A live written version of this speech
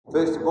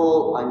First of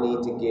all, I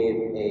need to give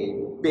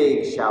a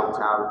big shout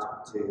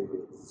out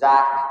to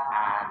Zach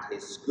and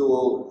his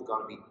school who's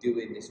going to be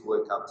doing this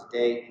workout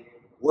today.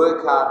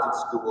 Work hard in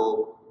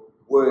school,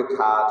 work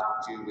hard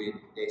during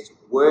this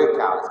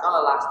workout. It's going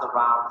to last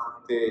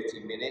around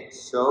 30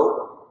 minutes,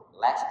 so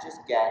let's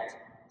just get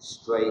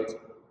straight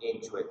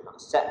into it. I'm going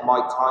to set my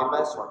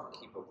timer so I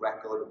can keep a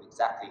record of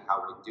exactly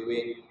how we're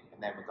doing,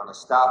 and then we're going to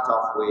start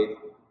off with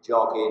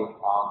jogging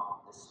on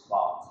the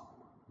spot.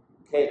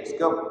 Okay, let's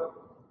go.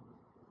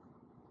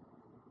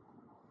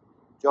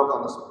 Jog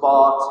on the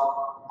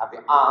spot, have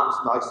your arms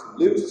nice and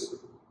loose.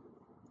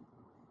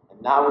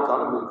 And now we're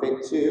going to move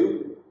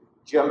into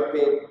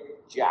jumping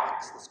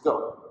jacks. Let's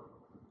go.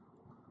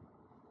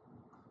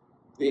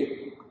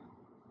 3,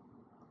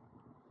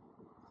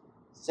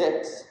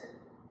 6,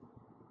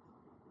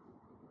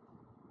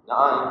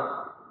 9,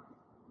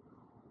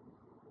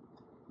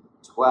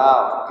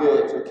 12.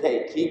 Good.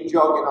 Okay, keep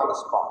jogging on the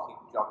spot.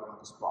 Keep jogging on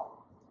the spot.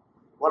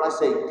 When I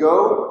say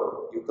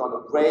go, you're going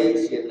to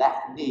raise your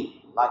left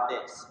knee like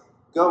this.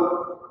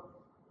 Go.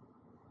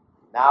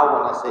 Now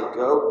when I say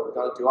go, we're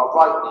going to do our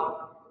right knee.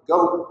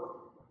 Go.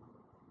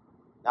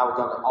 Now we're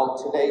going to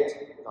alternate.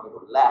 We're going to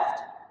go left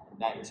and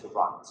then to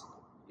right.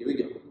 Here we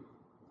go.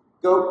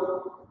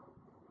 Go.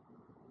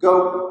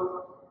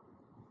 Go.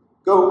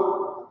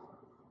 Go.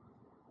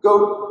 Go.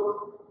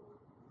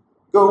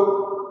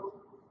 Go.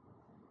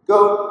 Go.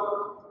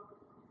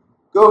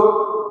 Go.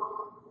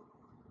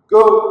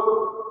 Go.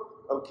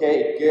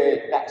 Okay,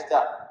 good. Next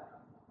up.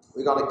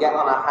 We're going to get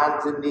on our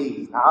hands and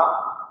knees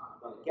now.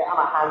 We're going to get on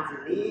our hands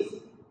and knees,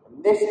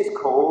 and this is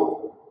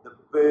called the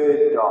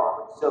bird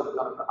dog. So we're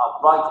going to put our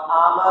right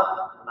arm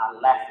up and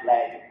our left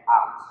leg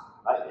out,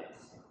 like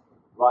this.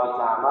 Right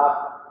arm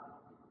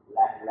up,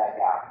 left leg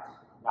out.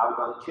 Now we're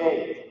going to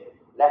change.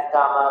 Left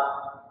arm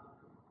up,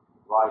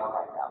 right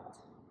leg out.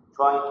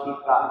 Try and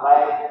keep that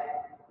leg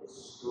as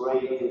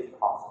straight as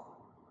possible.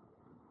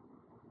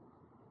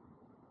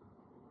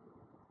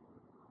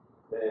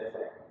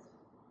 Perfect.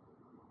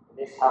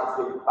 This helps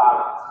with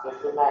balance.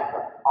 Just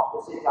remember,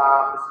 opposite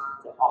arms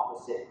to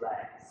opposite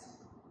legs.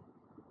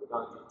 We're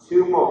going to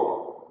do 2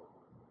 more.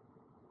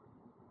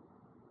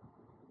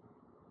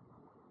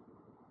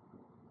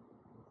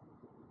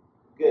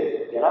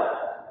 Good. Get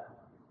up.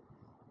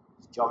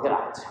 Let's jog it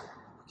out.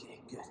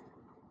 Okay, good.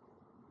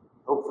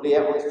 Hopefully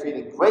everyone's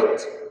feeling great.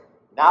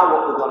 Now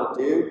what we're going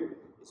to do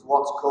is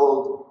what's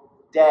called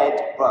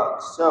dead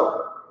bugs.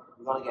 So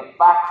we're going to get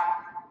back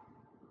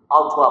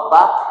onto our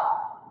back,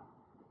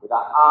 with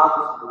our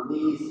arms and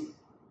knees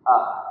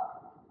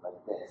up,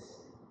 like this.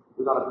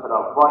 We're going to put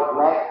our right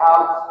leg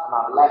out and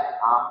our left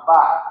arm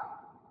back,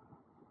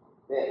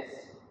 like this.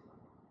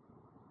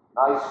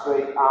 Nice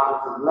straight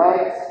arms and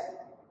legs.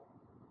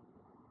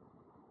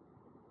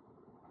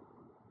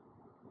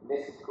 And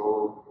this is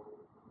called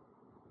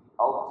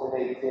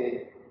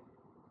alternating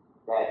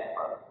dead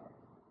bug.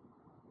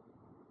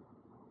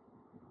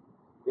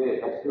 Good,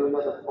 let's do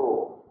another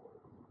 4.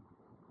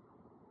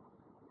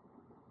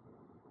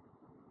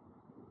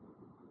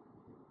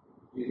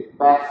 Do the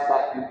best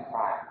that you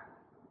can,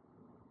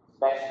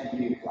 especially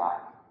you,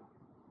 Zach.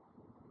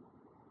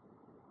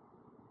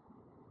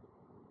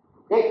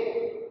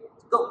 Okay,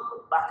 let's go.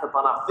 Back up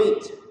on our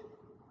feet.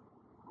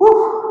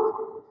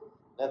 Whew.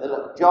 Another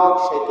little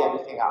jog, shake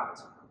everything out.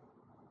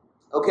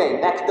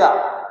 Okay, next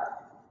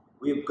up,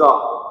 we've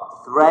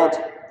got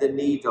thread the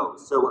needle.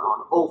 So we're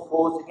on all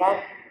 4s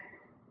again,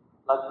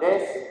 like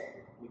this.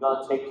 You're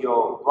going to take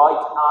your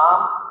right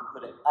arm and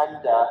put it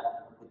under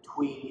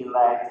between your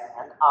legs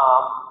and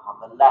arm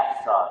on the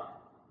left side.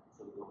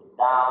 So we're going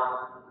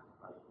down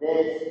like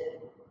this.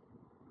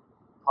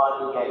 Try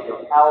to get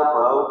your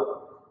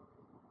elbow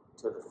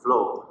to the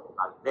floor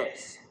like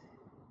this.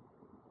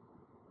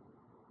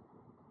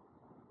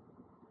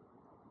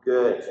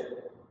 Good.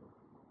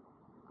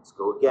 Let's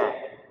go again.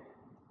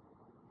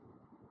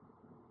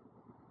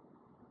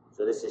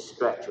 So this is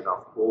stretching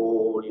off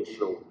all your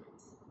shoulders.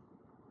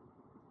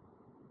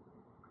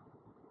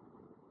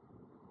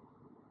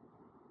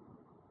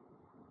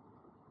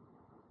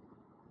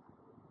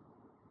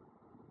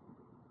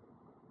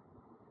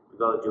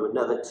 We're going to do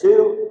another 2.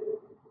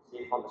 See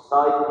if on the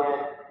side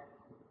again.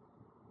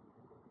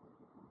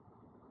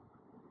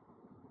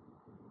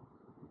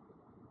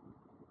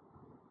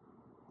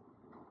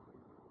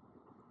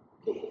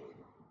 Okay.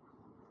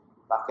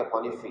 Back up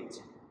on your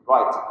feet.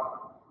 Right.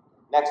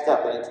 Next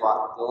up, we're into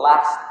our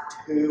last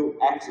 2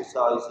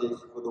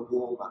 exercises for the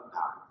warm-up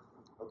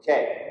now.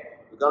 Okay.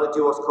 We're going to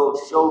do what's called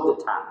shoulder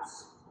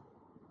taps.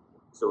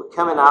 So we're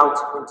coming out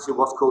into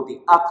what's called the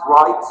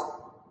upright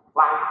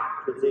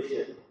plank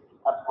position.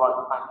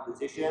 Upright plank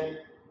position,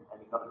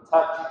 and you're going to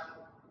touch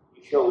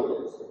your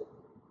shoulders.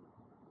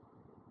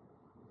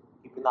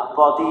 Keeping that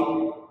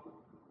body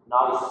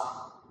nice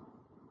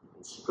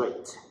and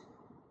straight.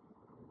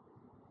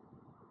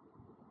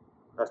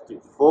 Let's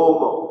do 4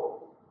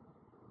 more.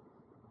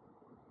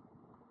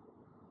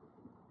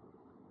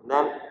 And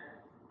then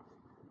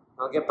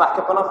we'll get back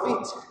up on our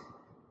feet.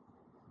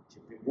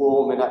 Should be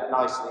warming up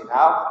nicely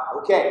now.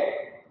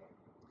 Okay.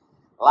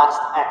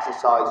 Last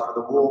exercise for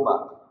the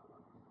warm-up.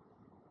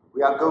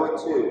 We are going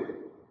to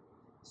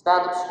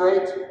stand up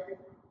straight,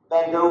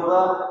 bend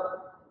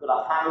over, put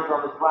our hands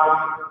on the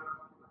ground,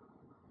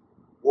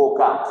 walk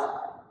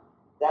out.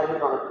 Then we're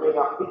going to bring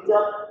our feet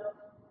up,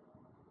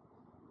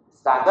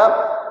 stand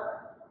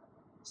up,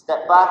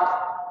 step back,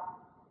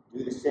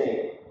 do the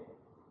same.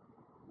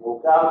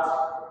 Walk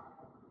out,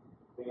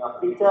 bring our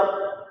feet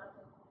up,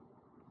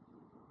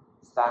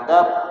 stand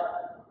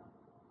up,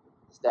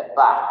 step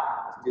back.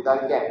 Let's do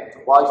that again,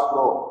 twice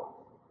more.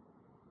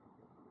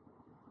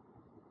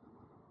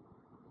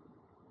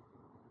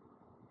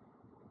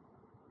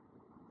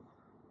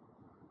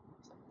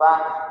 Step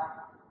back,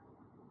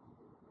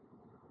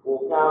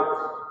 walk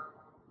out,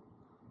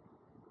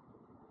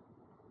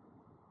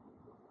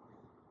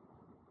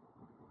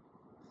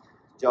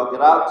 jog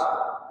it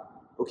out.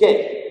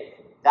 Okay,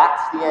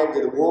 that's the end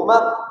of the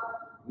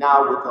warm-up.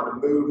 Now we're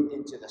going to move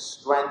into the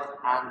strength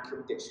and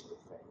conditioning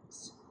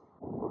phase.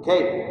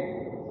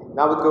 Okay,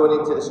 now we're going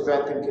into the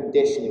strength and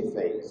conditioning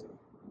phase.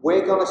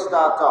 We're going to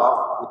start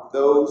off with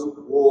those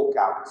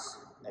walkouts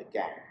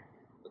again.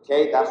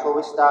 Okay, that's what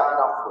we're starting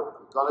off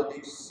with. We're going to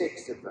do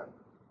 6 of them.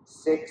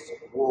 6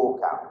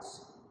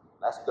 walkouts.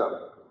 Let's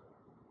go.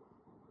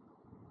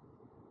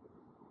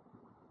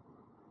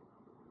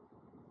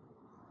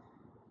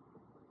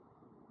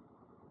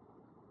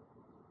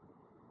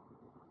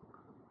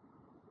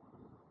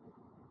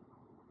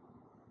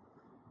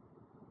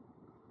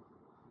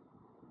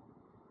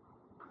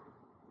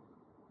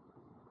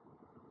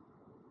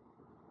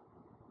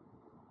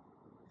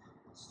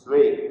 That's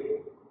 3.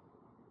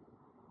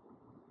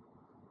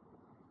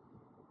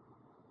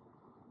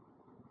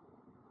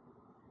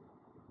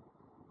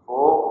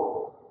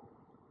 4.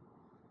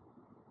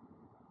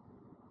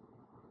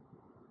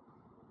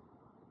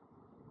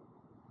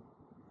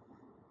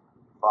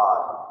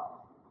 5.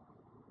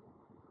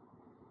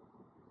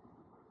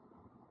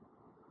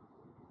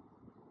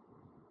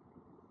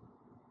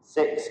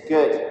 6,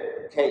 good.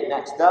 Okay,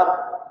 next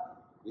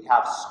up, we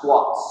have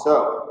squats.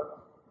 So,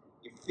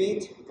 your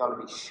feet are going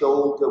to be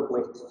shoulder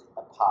width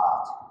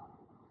apart.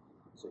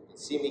 So you can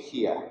see me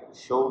here,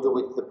 shoulder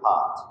width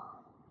apart.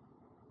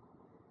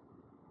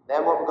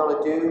 Then what we're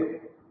going to do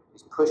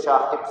is push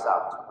our hips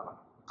out. We're going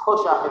to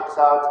push our hips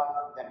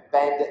out, then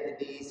bend at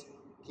the knees,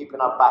 keeping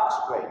our back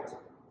straight.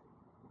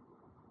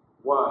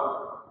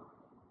 1,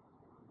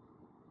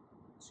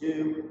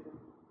 2,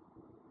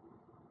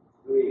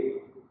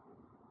 3,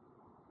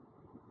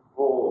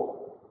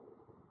 4,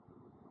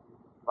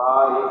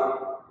 5,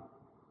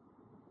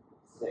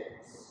 6.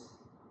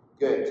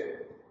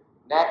 Good.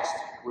 Next,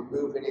 we're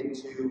moving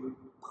into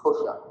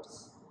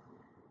push-ups.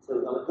 So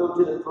we're going to go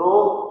to the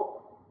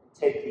floor,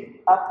 take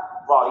the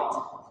upright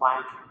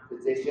plank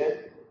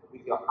position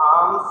with your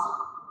arms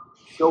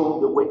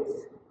shoulder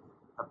width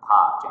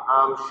apart. Your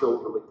arms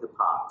shoulder width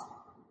apart.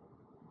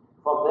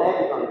 From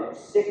there, we're going to do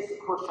 6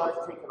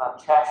 push-ups, taking our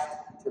chest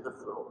to the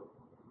floor.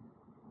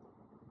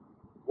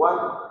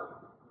 1,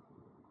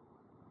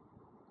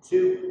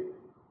 2,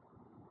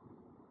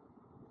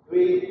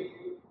 3,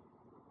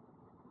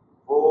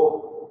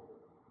 4,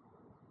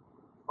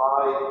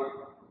 5,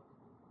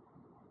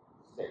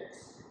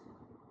 6.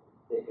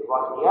 Take your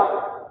right knee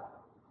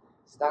up.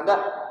 Stand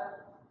up.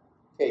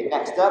 Okay,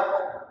 next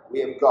up, we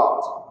have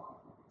got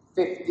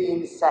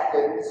 15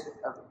 seconds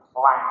of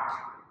plank.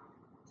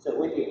 So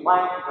with your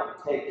plank, you're going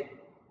to take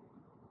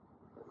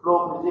the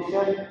floor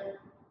position,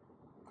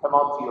 come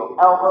onto your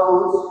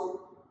elbows,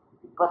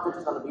 your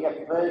buttocks going to be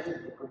up first,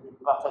 you bring your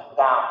buttock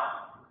down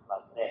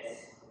like this.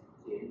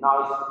 So you're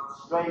nice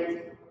and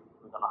straight.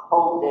 We're going to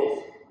hold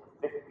this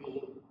for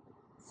 15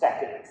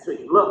 seconds. So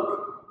you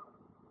look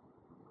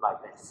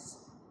like this.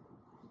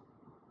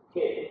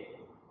 Okay,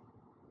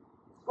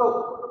 let's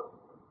go.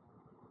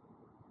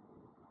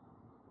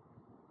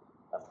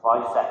 That's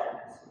 5 seconds.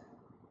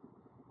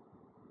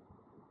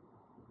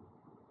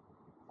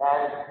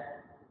 10.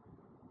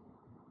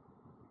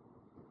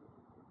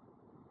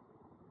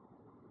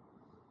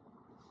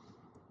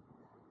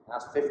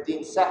 That's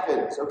 15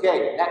 seconds.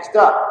 Okay, next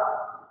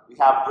up, we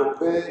have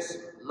reverse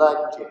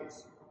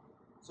lunges.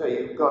 So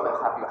you've got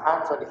to have your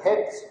hands on your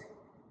hips.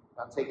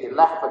 Now take your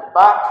left foot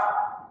back,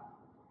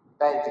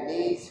 bend your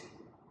knees,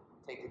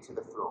 take it to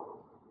the floor.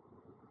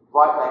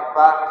 Right leg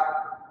back,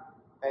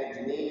 bend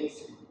your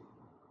knees,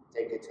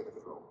 take it to the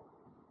floor.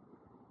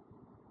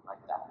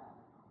 Like that.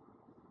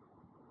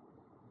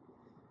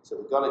 So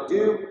we're going to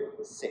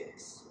do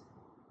 6.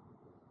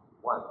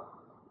 1,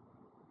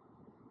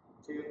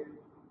 2,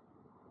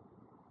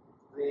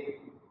 3,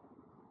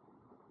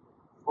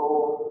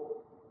 4,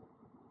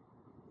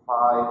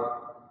 5,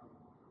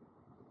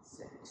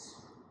 6.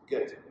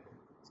 Good.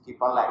 Let's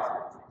keep our legs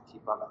moving.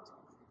 Keep our legs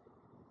moving.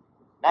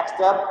 Next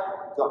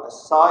up, we've got the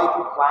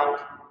side plank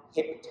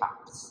hip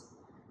taps.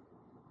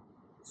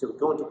 So we're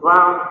going to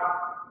ground.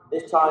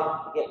 This time,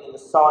 we're getting in the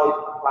side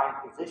plank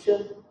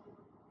position.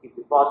 Keep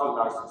your body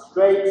nice and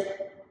straight.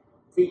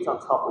 Feet on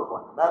top of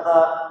one another.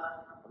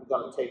 And we're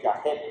going to take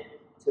our hip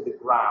to the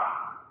ground.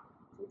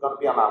 So we're going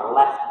to be on our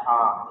left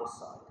arm this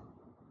side.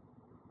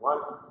 1,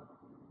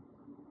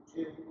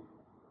 2,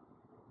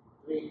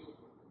 3,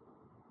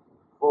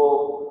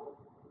 4,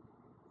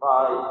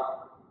 5,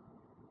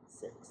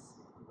 6.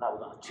 Now we're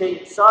going to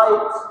change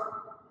sides.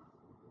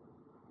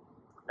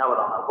 Now we're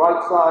on our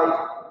right side.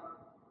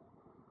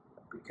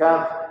 Up we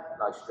come.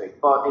 Nice straight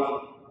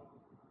body.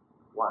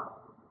 1,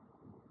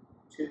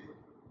 2,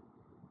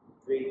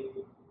 3,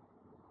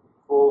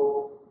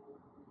 4,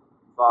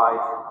 5,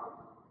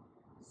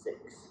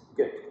 6.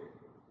 Good.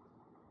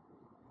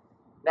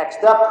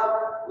 Next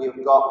up,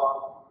 we've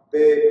got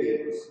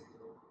burpees.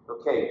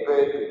 Okay,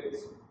 burpees.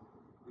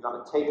 We're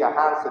going to take our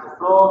hands to the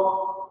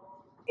floor,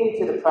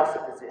 into the presser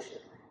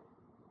position.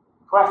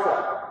 Press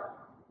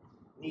up,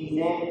 knees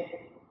in,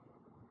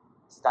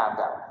 stand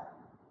up.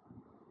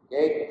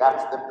 Okay,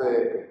 that's the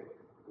burpee.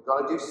 We're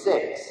going to do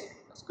 6.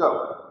 Let's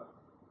go.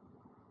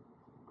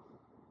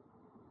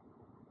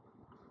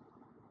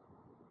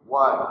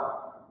 1,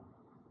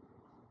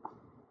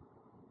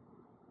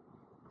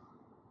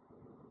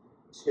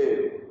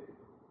 2,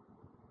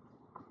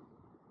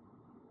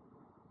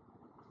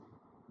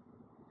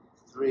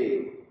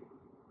 3,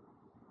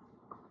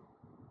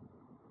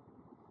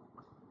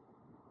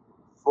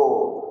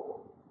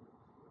 4,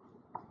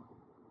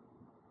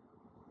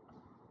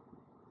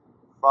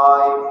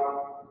 5,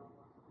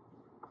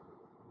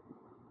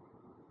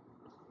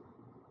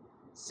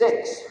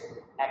 6.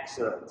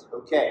 Excellent.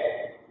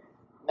 Okay.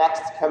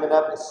 Next coming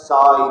up is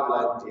side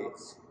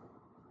lunges.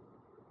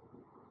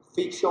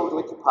 Feet shoulder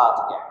width apart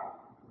again.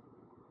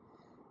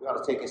 We're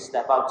going to take a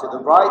step out to the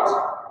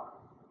right,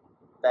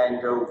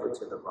 bend over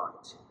to the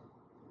right.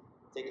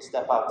 Take a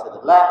step out to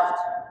the left,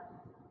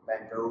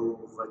 bend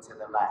over to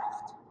the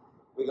left.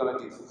 We're going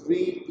to do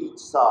 3 each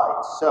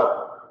side.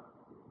 So,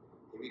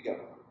 here we go.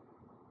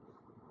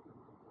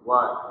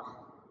 1,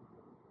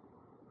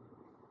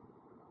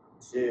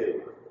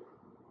 2,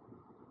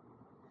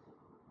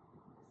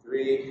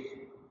 3,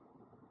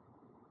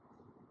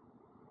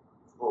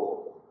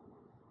 4,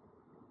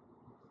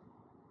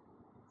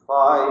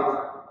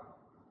 5,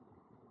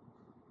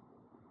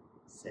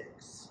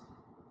 6.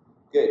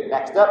 Good.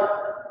 Next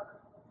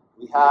up,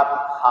 we have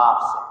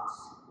half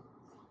sets.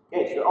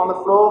 Okay, so on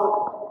the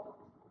floor,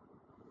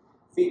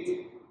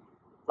 feet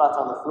flat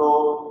on the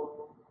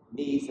floor,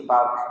 knees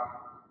about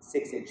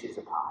 6 inches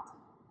apart.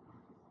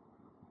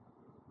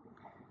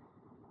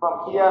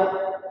 From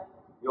here,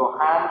 your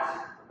hands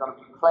are going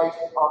to be placed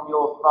on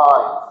your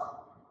thighs.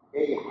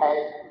 Okay, your head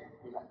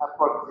in an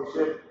upright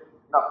position,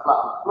 not flat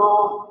on the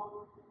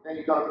floor. Then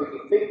you're going to bring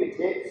your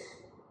fingertips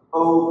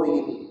over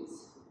your knees.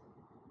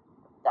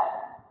 Down.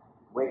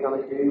 We're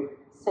going to do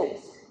 6. Here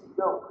we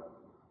go.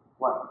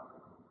 1,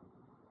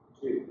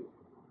 2,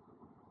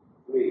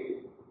 3,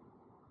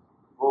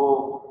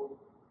 4,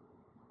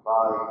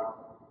 5,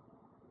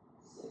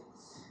 6.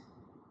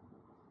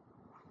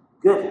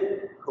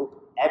 Good.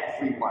 Hope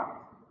everyone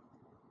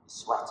is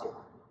sweating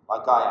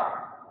like I am.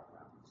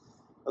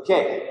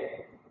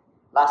 Okay.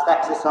 Last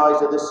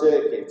exercise of the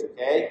circuit,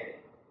 okay,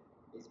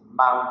 is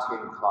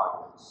mountain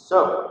climbers.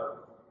 So,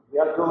 we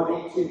are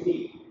going into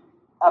the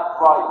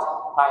upright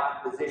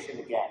plank position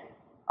again.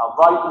 Our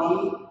right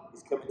knee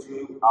is coming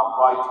to our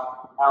right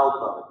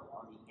elbow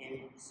on the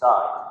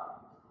inside.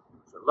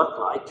 So look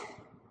like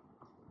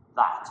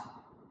that.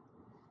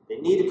 They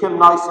need to come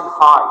nice and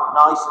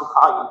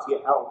high into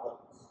your elbows.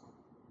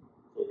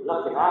 So you're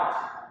looking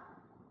at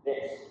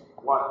this.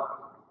 1,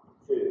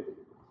 2,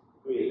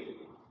 3,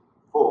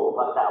 4,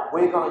 like that.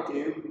 We're going to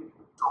do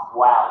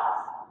 12.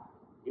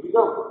 Here we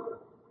go.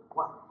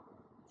 1,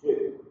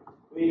 2,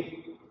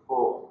 3,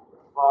 4,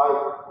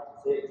 5,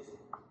 6,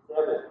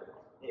 7,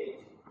 8,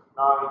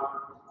 9,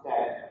 10,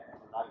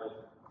 11,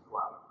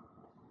 12.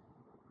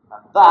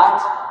 And that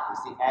is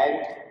the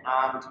end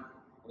and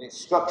an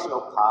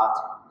instructional part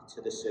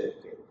to the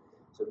circuit.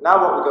 So now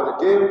what we're going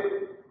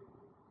to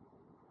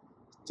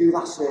do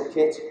that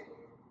circuit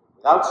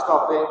without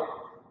stopping.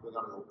 We're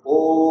going to go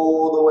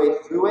all the way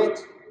through it,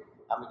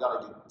 and we're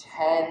going to do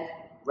 10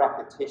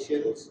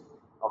 repetitions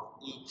of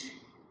each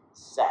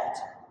set.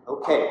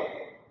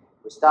 Okay,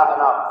 we're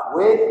starting off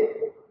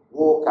with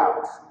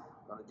walkouts.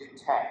 We're going to do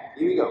 10.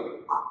 Here we go.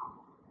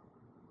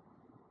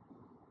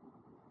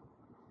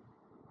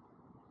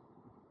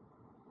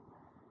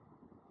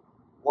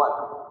 1,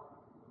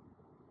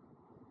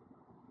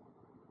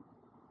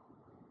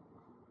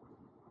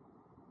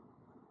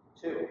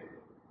 2,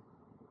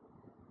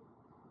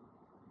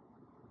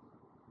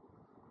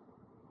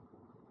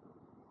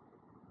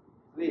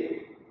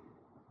 3,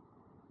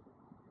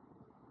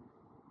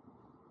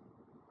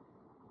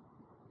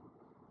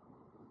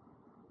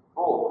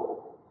 4,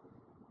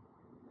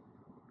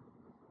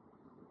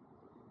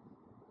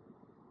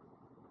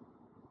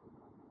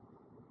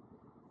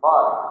 5,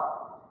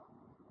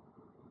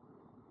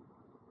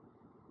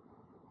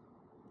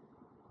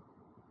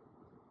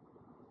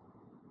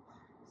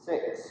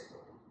 6,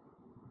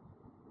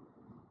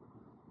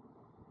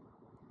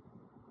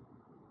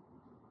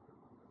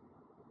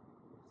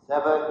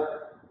 7,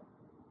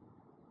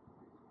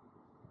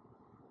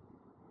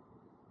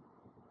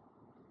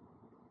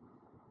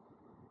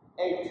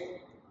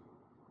 8,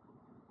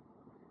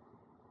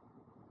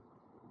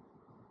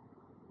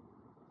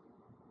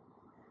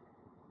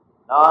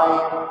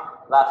 9,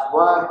 last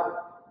one.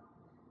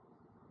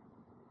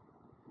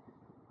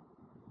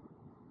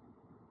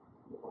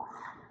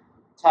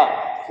 10.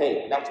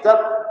 Okay, next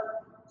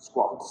up,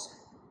 squats.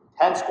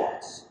 10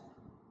 squats.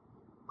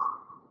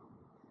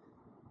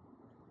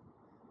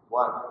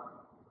 1,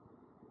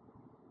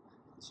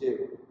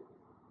 2,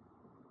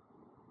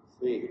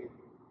 3,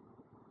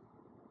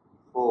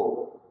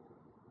 4,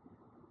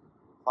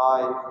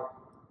 5,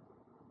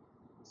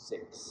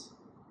 6,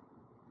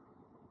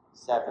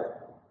 7,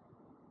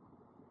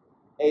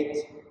 8,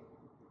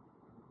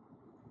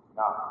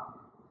 9,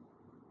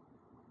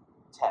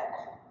 10.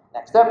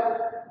 Next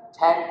up,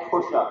 10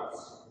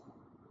 push-ups.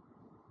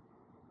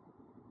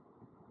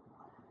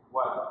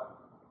 1,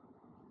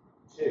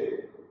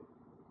 2,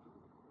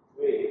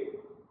 3,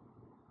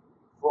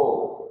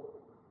 4,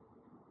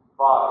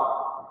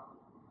 5,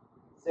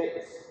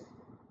 6,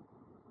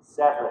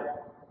 7,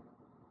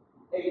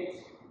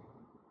 8,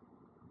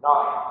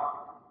 9,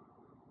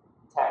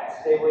 10.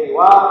 Stay where you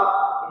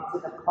are, into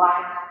the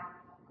plank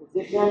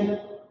position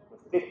for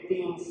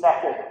 15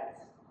 seconds.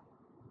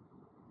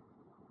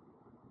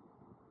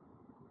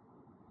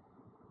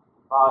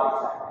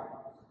 5 seconds.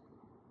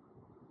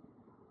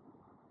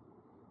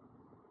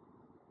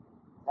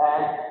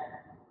 10.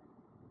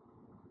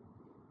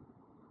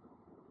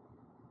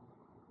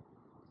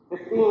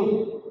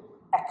 15.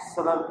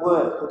 Excellent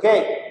work.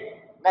 Okay,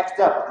 next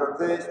up,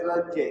 reverse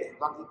lunges. We're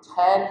going to do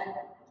 10,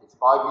 it's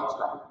 5 each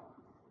leg.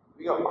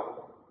 Here we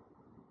go.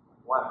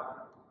 1,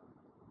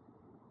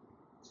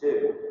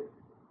 2,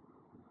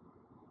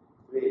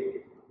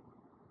 3,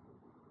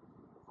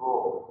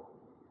 4,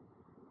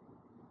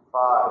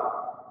 5,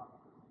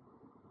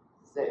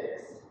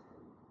 6,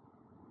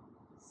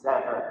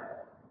 7,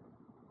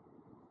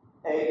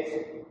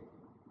 8,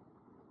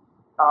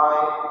 9,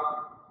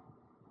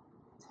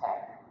 10.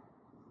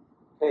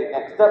 Okay,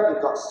 next up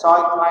we've got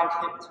side plank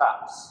hip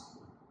taps.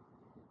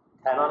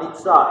 10 on each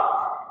side.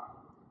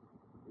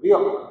 Here we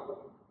go.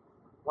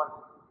 1,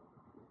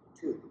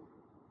 2,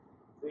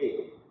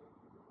 3,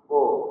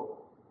 4,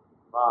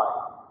 5,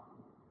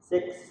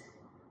 6,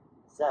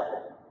 7,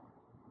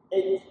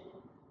 8,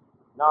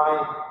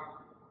 9,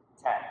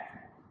 10.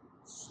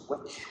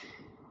 Switch.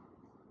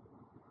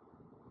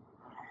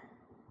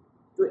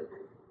 Do it.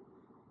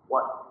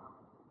 1,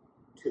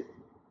 2,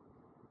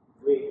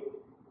 3,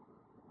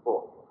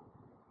 4,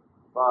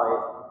 5,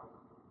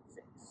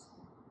 6,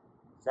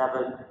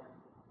 7,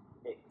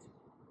 8,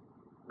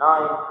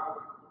 9,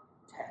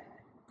 10.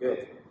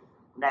 Good.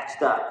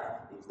 Next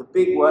up is the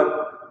big one.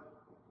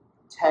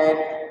 10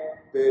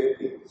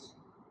 burpees.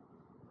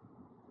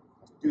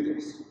 Let's do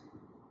this.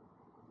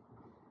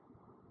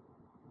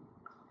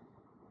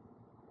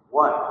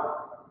 1,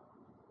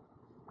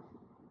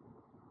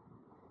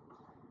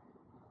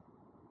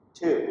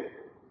 2,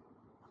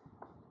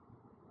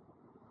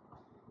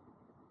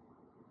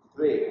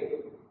 3,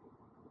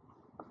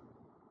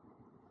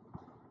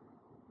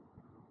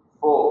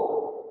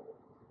 4,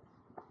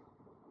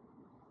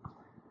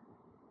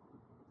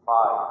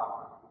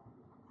 5,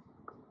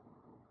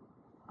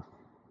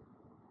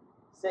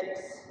 6,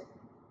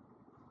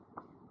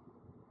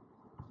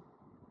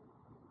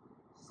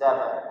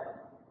 7,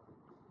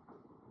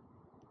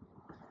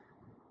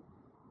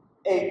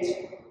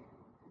 8,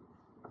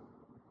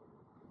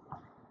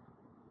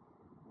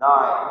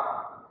 9,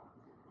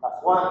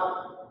 that's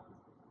 1,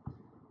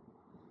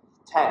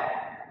 10,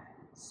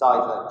 side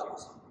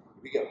lunges.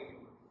 Here we go.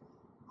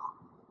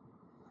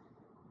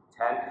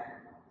 10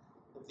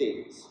 of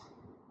these.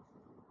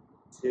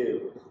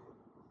 2,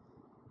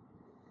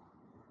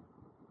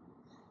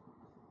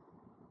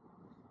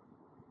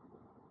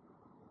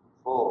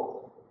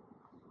 4,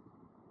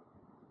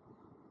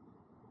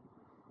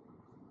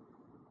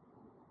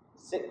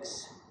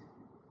 6,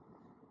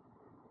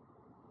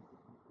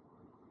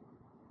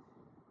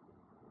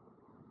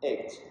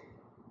 8,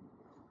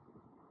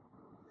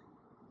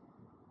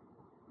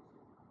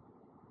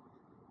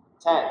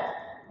 10.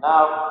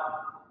 Now,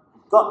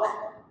 we've got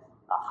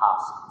a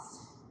half sets.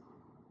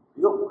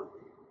 Here we go.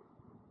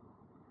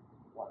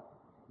 1,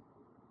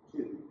 2,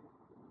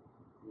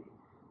 3,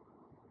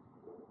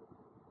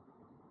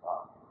 4, 5,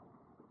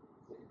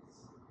 6,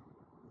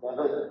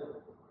 7,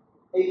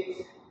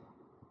 8,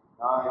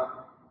 9,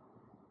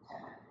 10.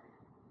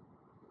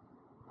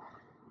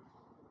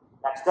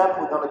 Next up,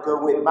 we're going to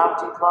go with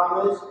mountain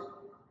climbers.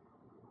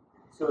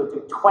 So we'll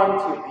do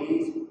 20 of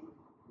these.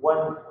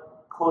 1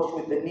 push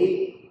with the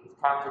knee.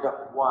 Counted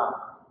up 1.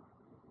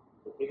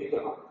 So here we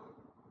go.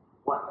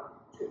 1,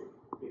 2,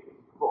 3,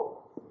 4,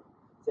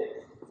 6,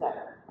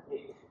 7,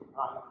 8,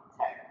 9,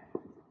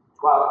 10,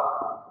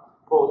 12,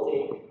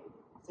 14,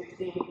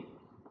 16,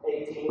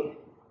 18,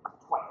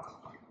 20.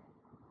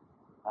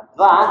 And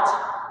that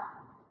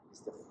is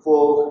the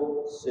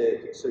full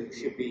circuit. So you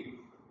should be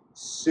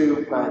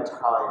super tired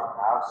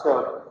now.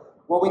 So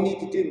what we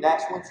need to do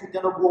next, once we've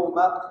done a warm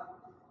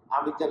up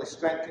and we've done a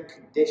strength and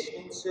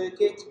conditioning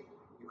circuit,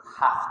 you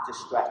have to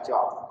stretch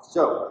off.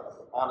 So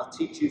I'm going to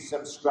teach you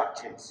some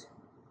stretches.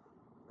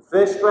 The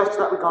first stretch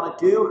that we're going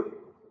to do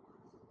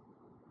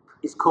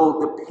is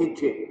called the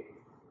pigeon.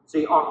 So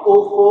you're on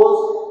all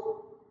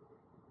fours,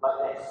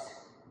 like this.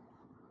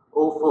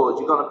 All fours.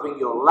 You're going to bring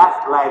your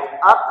left leg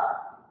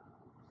up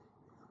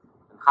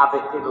and have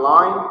it in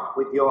line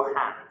with your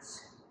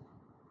hands.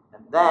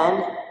 And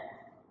then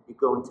you're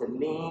going to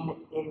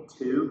lean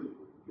into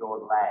your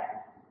leg,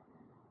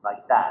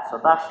 like that.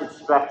 So that should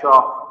stretch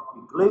off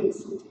your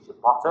glutes, which is your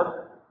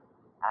bottom,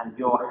 and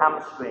your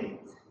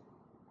hamstrings,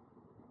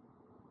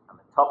 and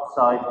the top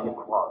side of your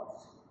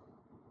quads.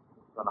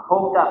 You're going to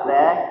hold that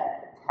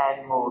there for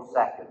 10 more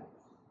seconds.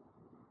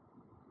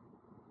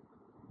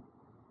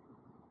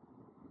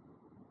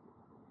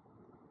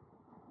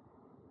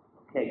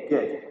 Okay,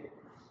 good.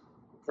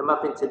 Come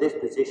up into this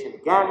position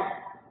again.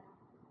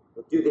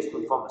 We'll do this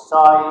one from the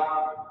side.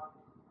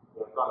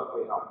 We're going to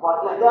bring our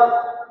right leg up,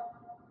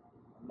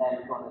 and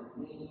then we're going to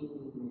lean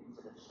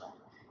into the stretch,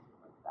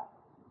 like that.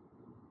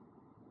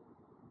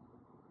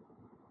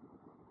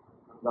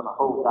 I'm going to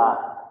hold that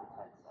for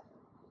 10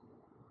 seconds.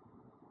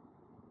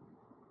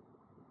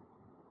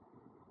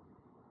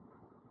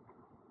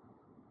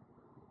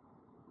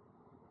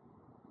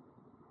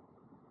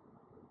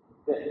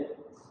 Good.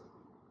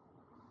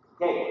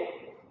 Okay,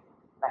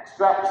 next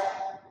stretch.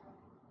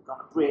 We're going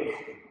to bring,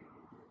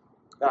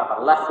 we're going to have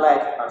our left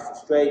leg nice and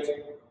straight.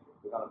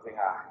 We're going to bring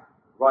our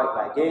right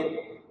leg in,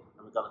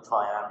 and we're going to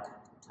try and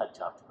touch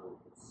our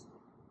toes.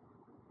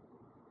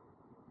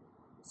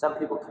 Some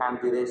people can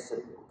do this,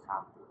 some people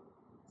can't do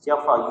it. See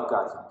how far you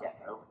guys can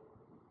get though.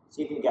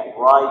 So you can get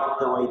right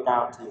the way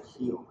down to your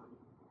heel.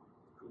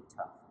 Pretty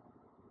tough.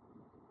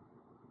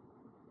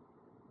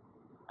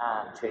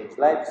 And change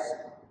legs.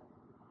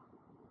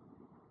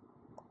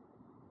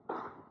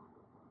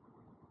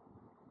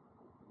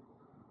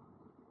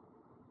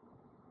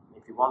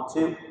 If you want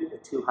to,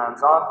 with 2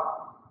 hands on,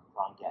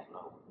 try and get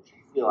low. You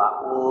should feel that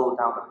all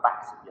down the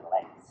backs of your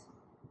legs.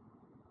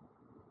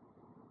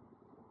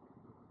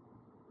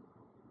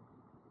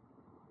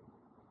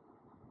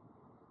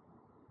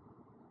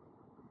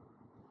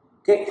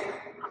 Okay,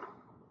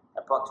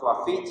 up onto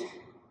our feet.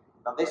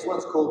 Now this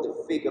one's called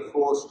the figure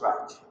 4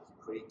 stretch.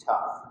 It's pretty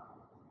tough.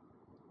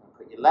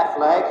 Put your left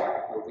leg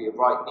over your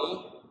right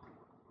knee,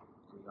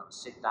 and you're going to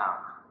sit down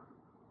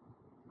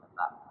like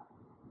that.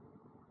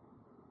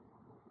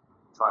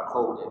 Try and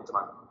hold it,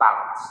 try and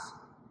balance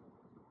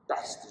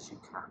best as you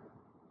can.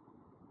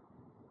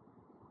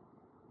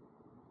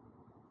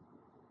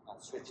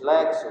 And switch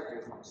legs, so do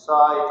it from the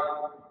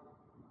side.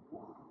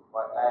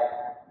 Right leg.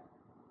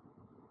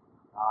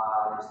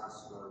 Nice and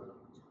slowly.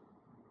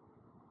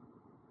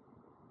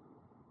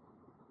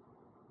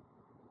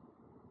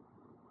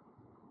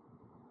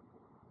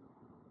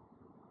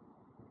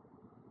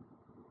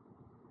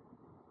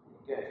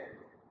 Good.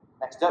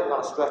 Next up, we're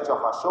going to stretch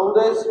off our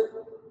shoulders.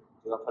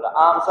 We're going to put our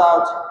arms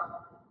out.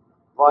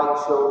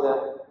 Right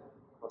shoulder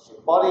across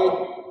your body.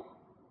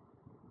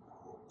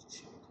 Just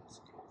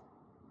shoulders.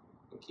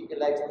 Good. And keep your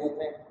legs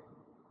moving.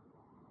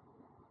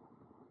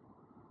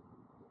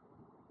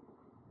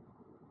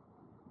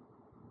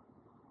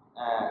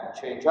 And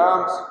change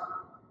arms.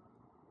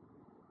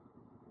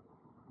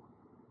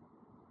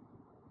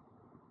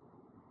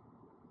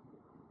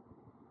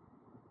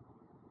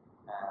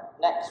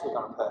 And next, we're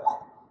going to put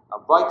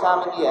our right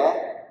arm in the air,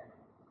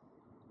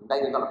 and then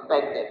you're going to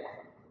bend it.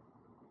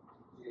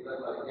 So you look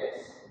like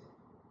this.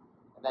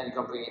 And then you're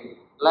going to bring in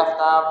left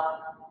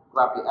arm,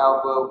 grab your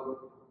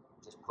elbow,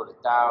 just put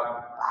it down,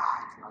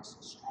 back, nice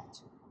and straight.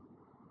 So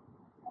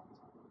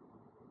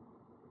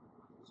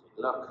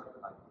you look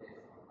like this.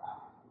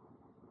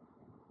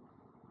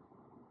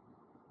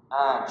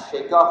 And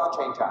shake off,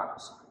 change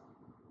arms.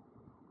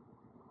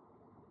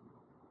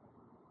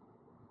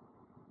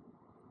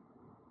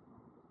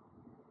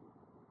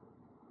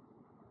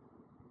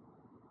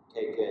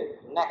 Okay,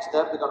 good. Next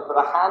up, we're going to put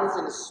our hands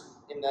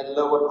in the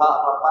lower part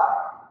of our back,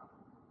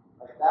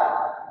 like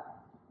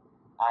that.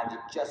 And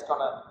you're just going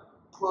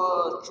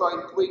to try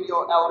and bring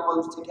your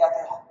elbows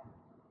together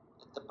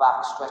at the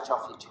back, stretch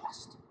off your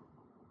chest.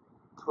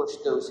 Push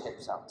those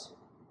hips out.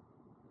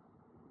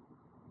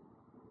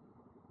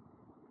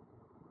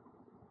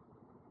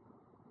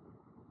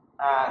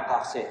 And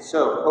that's it.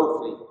 So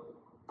hopefully,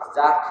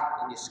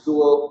 Zach, in your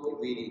school, you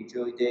really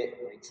enjoyed it.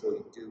 Make sure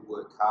you do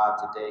work hard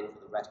today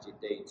for the rest of your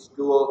day in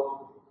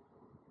school.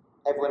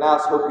 Everyone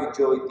else, hope you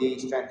enjoyed the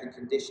strength and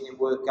conditioning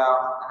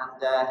workout.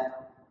 And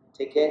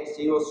take care.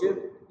 See you all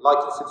soon.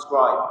 Like and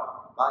subscribe.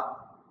 Bye.